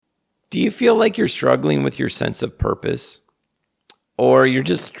Do you feel like you're struggling with your sense of purpose? Or you're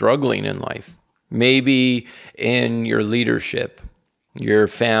just struggling in life? Maybe in your leadership, your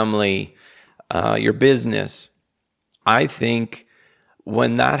family, your business. I think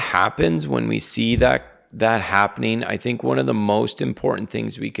when that happens, when we see that happening, I think one of the most important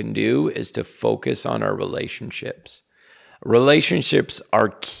things we can do is to focus on our relationships. Relationships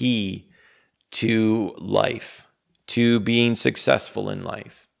are key to life, to being successful in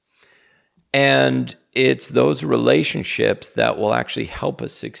life. And it's those relationships that will actually help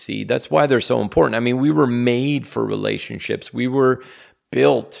us succeed. That's why they're so important. I mean, we were made for relationships. We were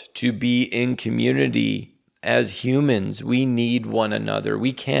built to be in community as humans. We need one another.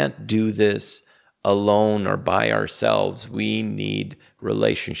 We can't do this alone or by ourselves. We need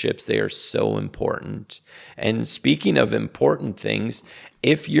relationships. They are so important. And speaking of important things,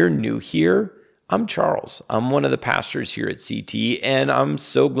 if you're new here, I'm Charles. I'm one of the pastors here at CT, and I'm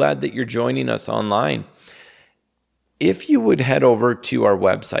so glad that you're joining us online. If you would head over to our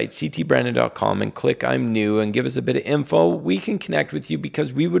website, ctbrandon.com, and click I'm new and give us a bit of info, we can connect with you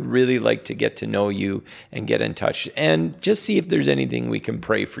because we would really like to get to know you and get in touch and just see if there's anything we can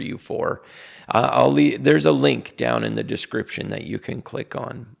pray for you for. There's a link down in the description that you can click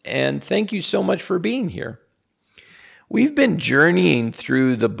on. And thank you so much for being here. We've been journeying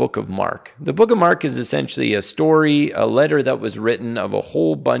through the book of Mark. The book of Mark is essentially a story, a letter that was written of a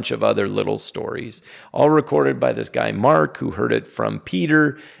whole bunch of other little stories, all recorded by this guy Mark, who heard it from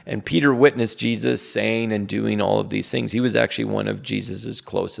Peter, and Peter witnessed Jesus saying and doing all of these things. He was actually one of Jesus's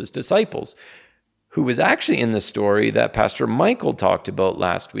closest disciples, who was actually in the story that Pastor Michael talked about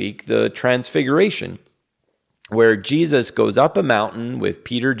last week, the Transfiguration, where Jesus goes up a mountain with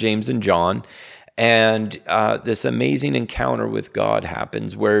Peter, James, and John, and this amazing encounter with God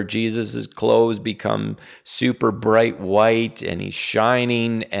happens where Jesus' clothes become super bright white and he's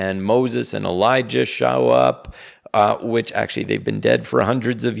shining, and Moses and Elijah show up, which actually they've been dead for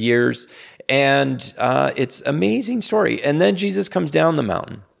hundreds of years. And it's an amazing story. And then Jesus comes down the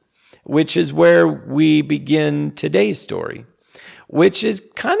mountain, which is where we begin today's story, which is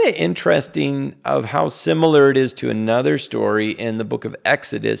kind of interesting of how similar it is to another story in the book of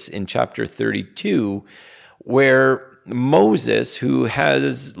Exodus in chapter 32, where Moses, who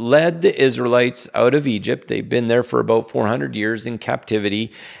has led the Israelites out of Egypt, they've been there for about 400 years in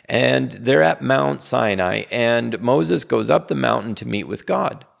captivity, and they're at Mount Sinai, and Moses goes up the mountain to meet with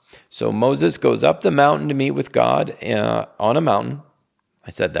God. So Moses goes up the mountain to meet with God on a mountain. I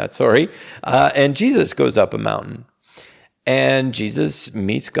said that, sorry. And Jesus goes up a mountain. And Jesus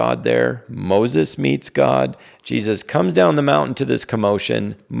meets God there. Moses meets God. Jesus comes down the mountain to this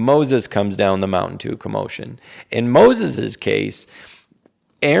commotion. Moses comes down the mountain to a commotion. In Moses' case,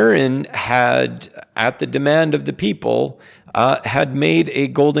 Aaron had, at the demand of the people, had made a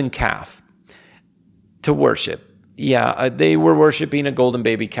golden calf to worship. Yeah, they were worshiping a golden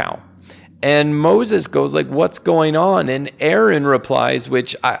baby cow. And Moses goes like, what's going on? And Aaron replies,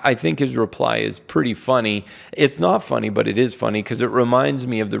 which I think his reply is pretty funny. It's not funny, but it is funny because it reminds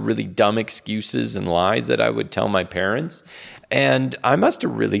me of the really dumb excuses and lies that I would tell my parents. And I must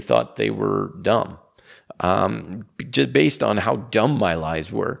have really thought they were dumb, just based on how dumb my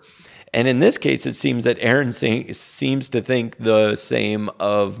lies were. And in this case, it seems that Aaron seems to think the same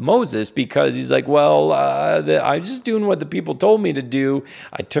of Moses, because he's like, well, I'm just doing what the people told me to do.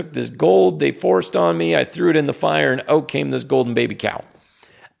 I took this gold they forced on me. I threw it in the fire, and out came this golden baby cow.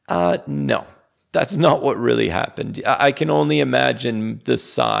 No, that's not what really happened. I can only imagine the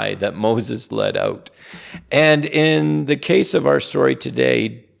sigh that Moses let out. And in the case of our story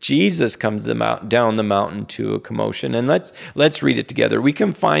today, Jesus comes down the mountain to a commotion. And let's read it together. We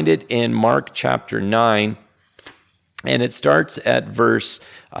can find it in Mark chapter 9, and it starts at verse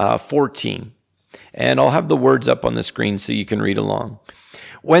 14. And I'll have the words up on the screen so you can read along.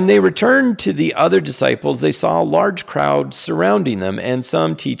 When they returned to the other disciples, they saw a large crowd surrounding them, and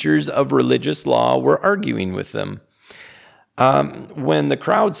some teachers of religious law were arguing with them. When the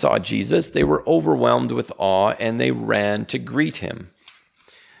crowd saw Jesus, they were overwhelmed with awe, and they ran to greet him.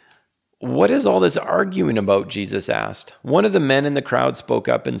 What is all this arguing about? Jesus asked. One of the men in the crowd spoke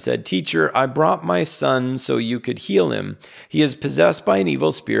up and said, Teacher, I brought my son so you could heal him. He is possessed by an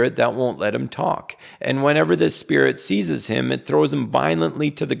evil spirit that won't let him talk. And whenever this spirit seizes him, it throws him violently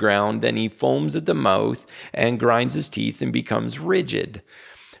to the ground. Then he foams at the mouth and grinds his teeth and becomes rigid.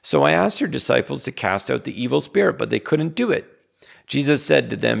 So I asked your disciples to cast out the evil spirit, but they couldn't do it. Jesus said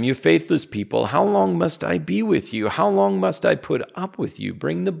to them, You faithless people, how long must I be with you? How long must I put up with you?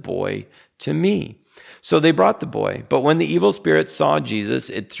 Bring the boy to me. So they brought the boy. But when the evil spirit saw Jesus,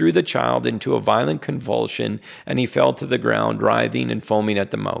 it threw the child into a violent convulsion, and he fell to the ground, writhing and foaming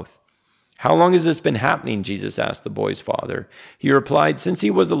at the mouth. "How long has this been happening?" Jesus asked the boy's father. He replied, "Since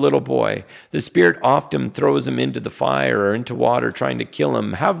he was a little boy. The Spirit often throws him into the fire or into water, trying to kill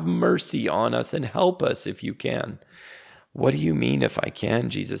him. Have mercy on us and help us if you can." "What do you mean, if I can?"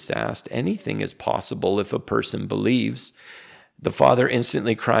 Jesus asked. "Anything is possible if a person believes." The father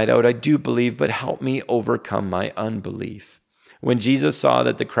instantly cried out, "I do believe, but help me overcome my unbelief." When Jesus saw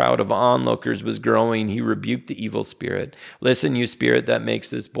that the crowd of onlookers was growing, he rebuked the evil spirit. "Listen, you spirit that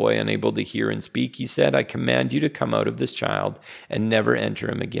makes this boy unable to hear and speak," he said, "I command you to come out of this child and never enter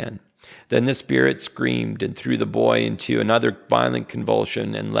him again." Then the spirit screamed and threw the boy into another violent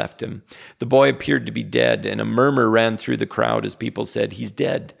convulsion and left him. The boy appeared to be dead, and a murmur ran through the crowd as people said, "He's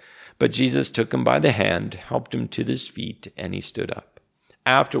dead." But Jesus took him by the hand, helped him to his feet, and he stood up.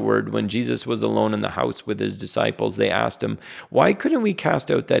 Afterward, when Jesus was alone in the house with his disciples, they asked him, "Why couldn't we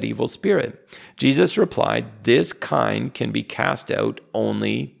cast out that evil spirit?" Jesus replied, "This kind can be cast out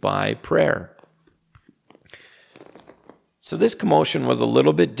only by prayer." So this commotion was a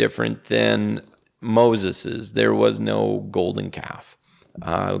little bit different than Moses's. There was no golden calf,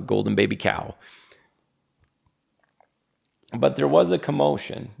 golden baby cow. But there was a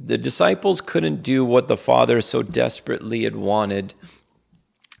commotion. The disciples couldn't do what the Father so desperately had wanted,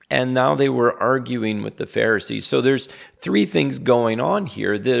 and now they were arguing with the Pharisees. So there's three things going on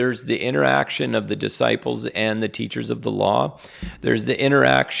here. There's the interaction of the disciples and the teachers of the law. There's the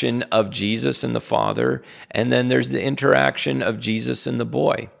interaction of Jesus and the Father. And then there's the interaction of Jesus and the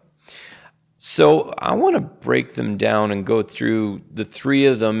boy. So I want to break them down and go through the three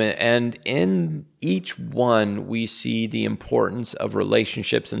of them. And in each one, we see the importance of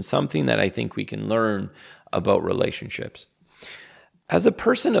relationships and something that I think we can learn about relationships. As a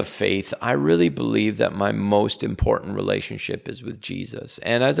person of faith, I really believe that my most important relationship is with Jesus.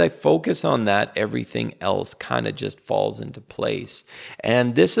 And as I focus on that, everything else kind of just falls into place.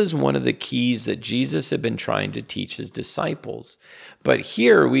 And this is one of the keys that Jesus had been trying to teach his disciples. But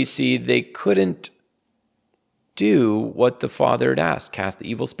here we see they couldn't do what the Father had asked, cast the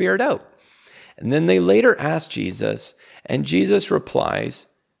evil spirit out. And then they later asked Jesus, and Jesus replies,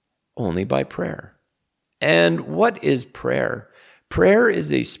 only by prayer. And what is prayer? Prayer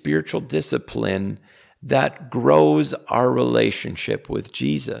is a spiritual discipline that grows our relationship with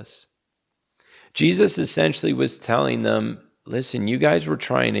Jesus. Jesus essentially was telling them, listen, you guys were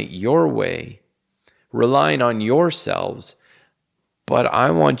trying it your way, relying on yourselves, but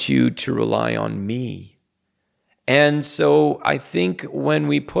I want you to rely on me. And so I think when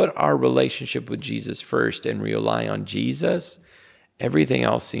we put our relationship with Jesus first and rely on Jesus, everything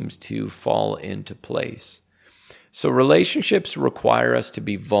else seems to fall into place. So relationships require us to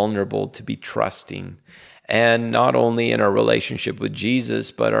be vulnerable, to be trusting, and not only in our relationship with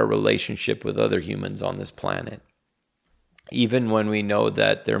Jesus, but our relationship with other humans on this planet. Even when we know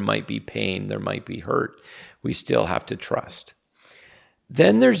that there might be pain, there might be hurt, we still have to trust.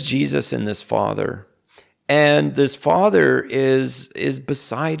 Then there's Jesus and this Father, and this Father is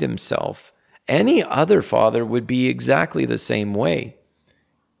beside himself. Any other father would be exactly the same way.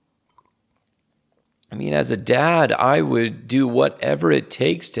 I mean, as a dad, I would do whatever it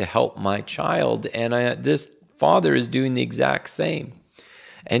takes to help my child. And this father is doing the exact same.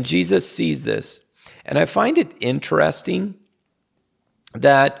 And Jesus sees this. And I find it interesting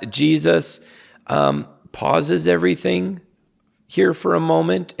that Jesus pauses everything here for a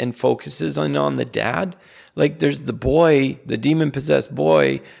moment and focuses on the dad. Like there's the boy, the demon-possessed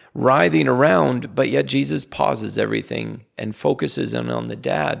boy, writhing around, but yet Jesus pauses everything and focuses on the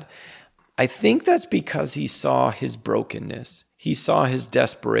dad. I think that's because he saw his brokenness. He saw his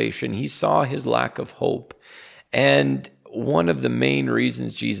desperation. He saw his lack of hope. And one of the main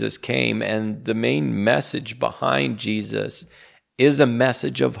reasons Jesus came and the main message behind Jesus is a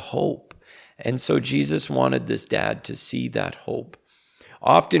message of hope. And so Jesus wanted this dad to see that hope.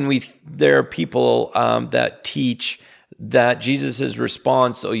 Often there are people that teach that Jesus'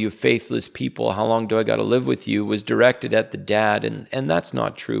 response, "Oh, you faithless people, how long do I got to live with you?" was directed at the dad, and that's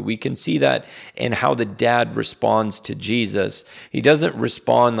not true. We can see that in how the dad responds to Jesus. He doesn't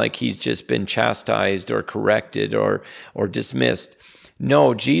respond like he's just been chastised or corrected or dismissed.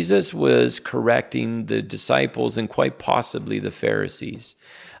 No, Jesus was correcting the disciples and quite possibly the Pharisees.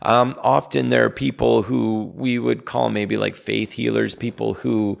 Often there are people who we would call maybe like faith healers, people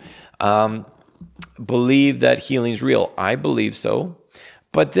who believe that healing is real. I believe so.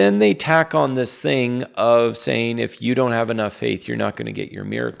 But then they tack on this thing of saying, if you don't have enough faith, you're not going to get your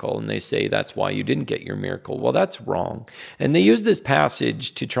miracle. And they say that's why you didn't get your miracle. Well, that's wrong. And they use this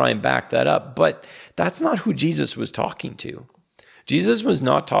passage to try and back that up. But that's not who Jesus was talking to. Jesus was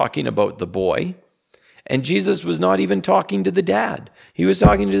not talking about the boy. And Jesus was not even talking to the dad. He was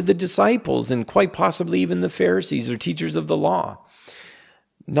talking to the disciples and quite possibly even the Pharisees or teachers of the law,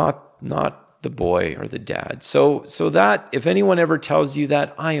 not the boy or the dad. So that if anyone ever tells you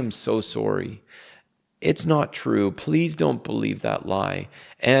that, I am so sorry. It's not true. Please don't believe that lie.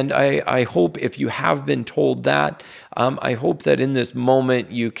 And I hope if you have been told that, I hope that in this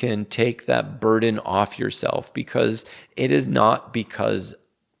moment you can take that burden off yourself, because it is not because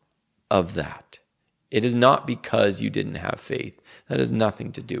of that. It is not because you didn't have faith. That has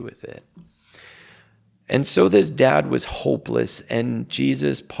nothing to do with it. And so this dad was hopeless, and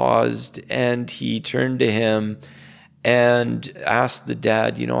Jesus paused and he turned to him and asked the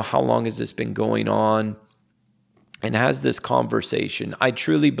dad, how long has this been going on? And has this conversation. I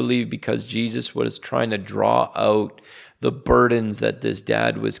truly believe because Jesus was trying to draw out the burdens that this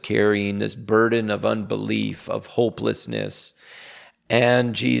dad was carrying, this burden of unbelief, of hopelessness.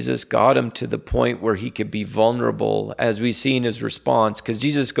 And Jesus got him to the point where he could be vulnerable, as we see in his response, because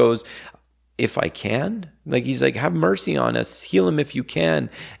Jesus goes, if I can, he's like, have mercy on us, heal him if you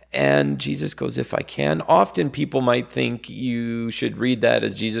can. And Jesus goes, if I can. Often people might think you should read that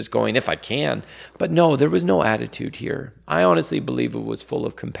as Jesus going, if I can. But no, there was no attitude here. I honestly believe it was full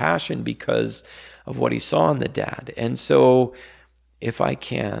of compassion because of what he saw in the dad. And so, if I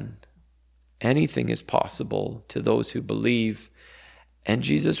can, anything is possible to those who believe. And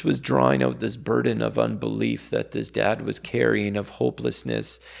Jesus was drawing out this burden of unbelief that this dad was carrying, of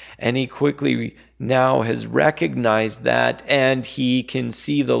hopelessness. And he quickly now has recognized that, and he can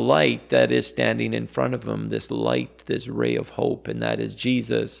see the light that is standing in front of him, this light, this ray of hope, and that is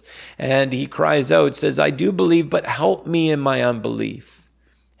Jesus. And he cries out, says, I do believe, but help me in my unbelief.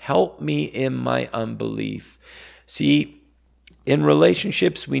 Help me in my unbelief. See, in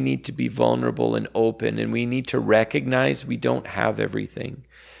relationships, we need to be vulnerable and open, and we need to recognize we don't have everything.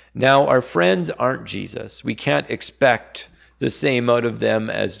 Now, our friends aren't Jesus. We can't expect the same out of them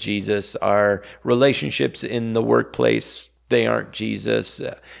as Jesus. Our relationships in the workplace, they aren't Jesus.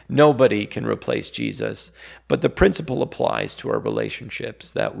 Nobody can replace Jesus. But the principle applies to our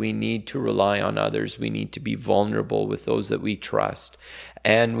relationships, that we need to rely on others. We need to be vulnerable with those that we trust.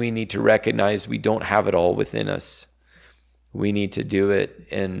 And we need to recognize we don't have it all within us. We need to do it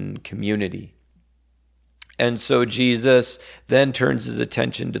in community. And so Jesus then turns his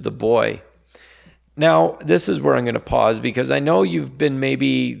attention to the boy. Now, this is where I'm going to pause, because I know you've been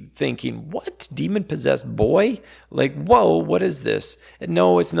maybe thinking, what? Demon-possessed boy? Whoa, what is this? And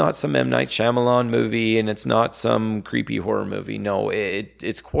no, it's not some M. Night Shyamalan movie, and it's not some creepy horror movie. No,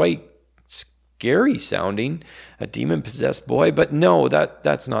 it's quite scary sounding, a demon-possessed boy, but no,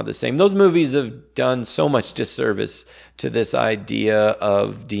 that's not the same. Those movies have done so much disservice to this idea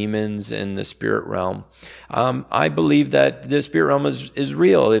of demons in the spirit realm. I believe that the spirit realm is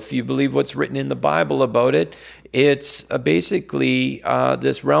real. If you believe what's written in the Bible about it, it's basically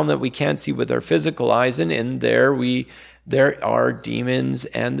this realm that we can't see with our physical eyes, and in there are demons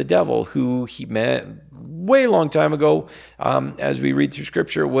and the devil, who he met way long time ago, as we read through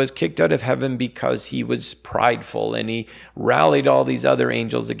scripture, was kicked out of heaven because he was prideful, and he rallied all these other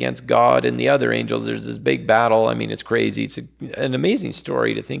angels against God and the other angels. There's this big battle. I mean, it's crazy. It's an amazing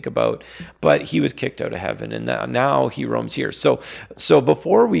story to think about, but he was kicked out of heaven, and now he roams here. So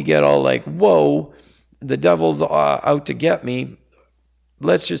before we get all like, whoa, the devil's out to get me,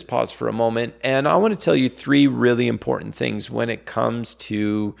 let's just pause for a moment. And I want to tell you 3 really important things when it comes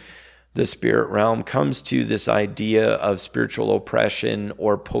to the spirit realm, comes to this idea of spiritual oppression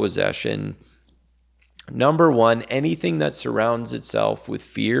or possession. Number 1, anything that surrounds itself with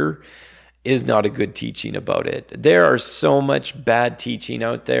fear is not a good teaching about it. There are so much bad teaching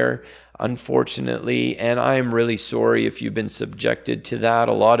out there, unfortunately, and I am really sorry if you've been subjected to that.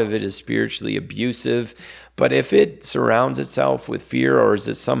 A lot of it is spiritually abusive, but if it surrounds itself with fear, or is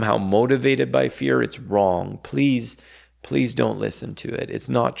it somehow motivated by fear, it's wrong. Please don't listen to it. It's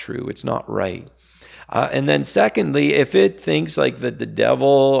not true. It's not right. And then secondly, if it thinks that the devil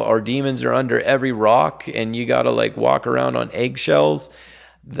or demons are under every rock and you got to walk around on eggshells,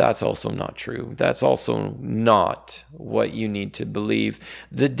 that's also not true. That's also not what you need to believe.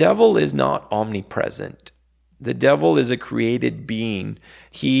 The devil is not omnipresent. The devil is a created being.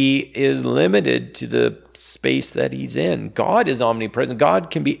 He is limited to the space that he's in. God is omnipresent. God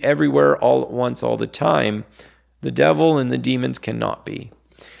can be everywhere all at once, all the time. The devil and the demons cannot be.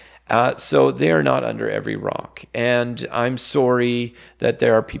 So they are not under every rock. And I'm sorry that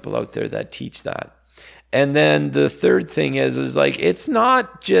there are people out there that teach that. And then the third thing is it's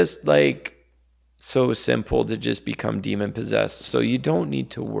not just so simple to just become demon possessed. So you don't need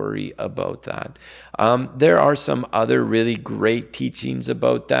to worry about that. There are some other really great teachings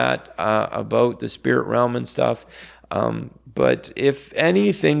about that, about the spirit realm and stuff. But if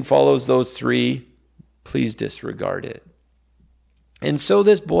anything follows those three, please disregard it. And so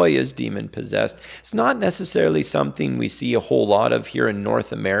this boy is demon possessed. It's not necessarily something we see a whole lot of here in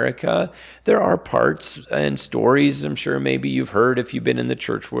North America. There are parts and stories I'm sure maybe you've heard if you've been in the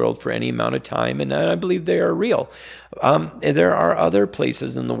church world for any amount of time, and I believe they are real. There are other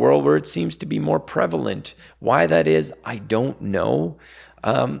places in the world where it seems to be more prevalent. Why that is, I don't know,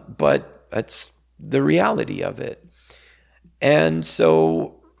 but that's the reality of it. And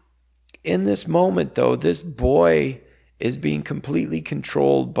so in this moment, though, this boy is being completely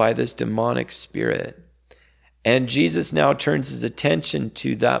controlled by this demonic spirit. And Jesus now turns his attention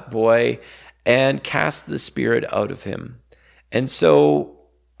to that boy and casts the spirit out of him. And so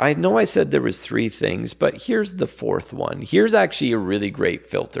I know I said there was three things, but here's the fourth one. Here's actually a really great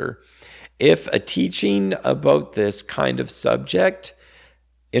filter. If a teaching about this kind of subject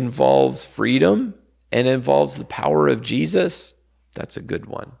involves freedom and involves the power of Jesus, that's a good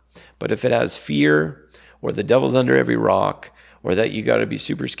one. But if it has fear, or the devil's under every rock, or that you got to be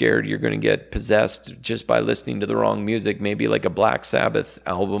super scared you're going to get possessed just by listening to the wrong music, maybe like a Black Sabbath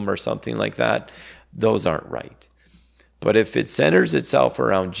album or something like that, those aren't right. But if it centers itself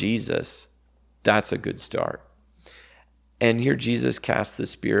around Jesus, that's a good start. And here Jesus casts the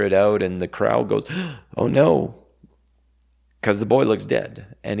spirit out, and the crowd goes, oh no, because the boy looks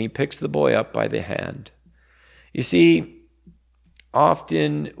dead. And he picks the boy up by the hand. You see,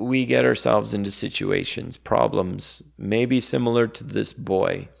 often we get ourselves into situations, problems, maybe similar to this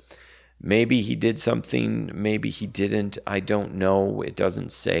boy. Maybe he did something, maybe he didn't. I don't know. It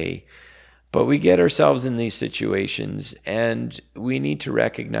doesn't say. But we get ourselves in these situations, and we need to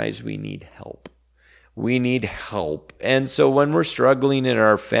recognize we need help. We need help. And so when we're struggling in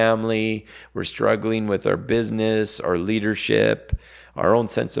our family, we're struggling with our business, our leadership, our own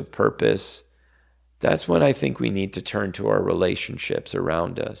sense of purpose, that's when I think we need to turn to our relationships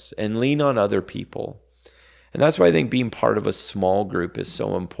around us and lean on other people. And that's why I think being part of a small group is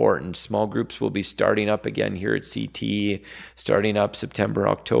so important. Small groups will be starting up again here at CT, starting up September,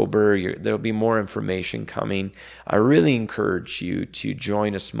 October. There'll be more information coming. I really encourage you to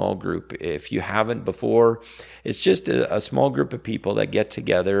join a small group. If you haven't before, it's just a small group of people that get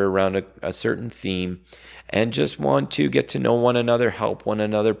together around a certain theme and just want to get to know one another, help one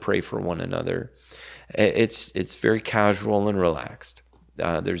another, pray for one another. It's very casual and relaxed.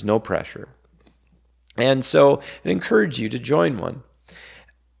 There's no pressure. And so I encourage you to join one.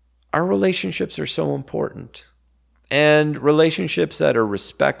 Our relationships are so important. And relationships that are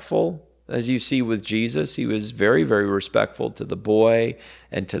respectful, as you see with Jesus, he was very, very respectful to the boy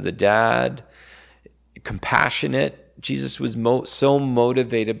and to the dad. Compassionate. Jesus was so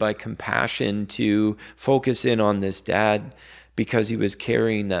motivated by compassion to focus in on this dad, because he was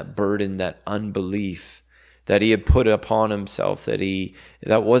carrying that burden, that unbelief that he had put upon himself,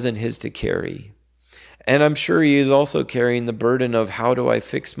 that wasn't his to carry. And I'm sure he is also carrying the burden of, how do I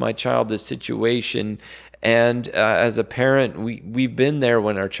fix my child this situation? And as a parent, we've been there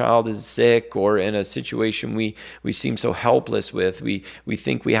when our child is sick or in a situation we seem so helpless with. We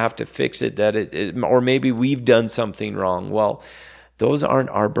think we have to fix it, or maybe we've done something wrong. Well, those aren't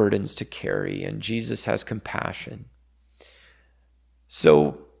our burdens to carry, and Jesus has compassion.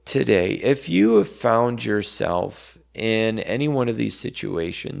 So today, if you have found yourself in any one of these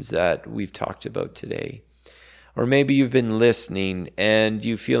situations that we've talked about today, or maybe you've been listening and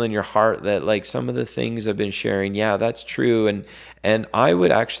you feel in your heart that like some of the things I've been sharing, yeah, that's true. And I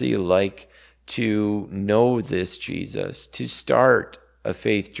would actually like to know this Jesus, to start a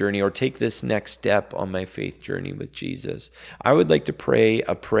faith journey or take this next step on my faith journey with Jesus. I would like to pray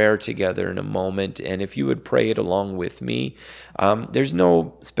a prayer together in a moment. And if you would pray it along with me, there's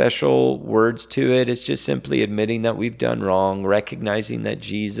no special words to it. It's just simply admitting that we've done wrong, recognizing that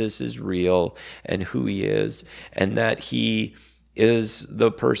Jesus is real and who he is, and that he is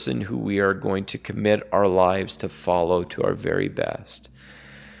the person who we are going to commit our lives to follow to our very best.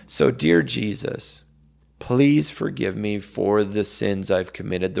 So, dear Jesus, please forgive me for the sins I've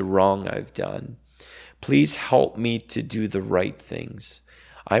committed, the wrong I've done. Please help me to do the right things.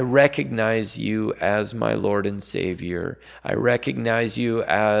 I recognize you as my Lord and Savior. I recognize you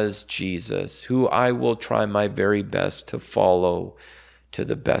as Jesus, who I will try my very best to follow to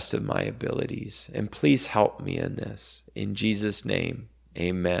the best of my abilities. And please help me in this. In Jesus' name,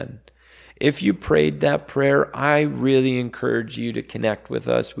 amen. If you prayed that prayer, I really encourage you to connect with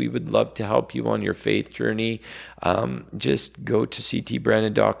us. We would love to help you on your faith journey. Just go to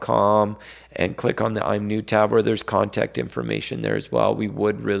ctbrandon.com and click on the I'm New tab, where there's contact information there as well. We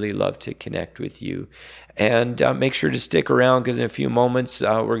would really love to connect with you. And make sure to stick around, because in a few moments,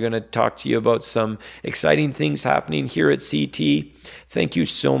 we're going to talk to you about some exciting things happening here at CT. Thank you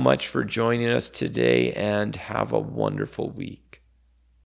so much for joining us today, and have a wonderful week.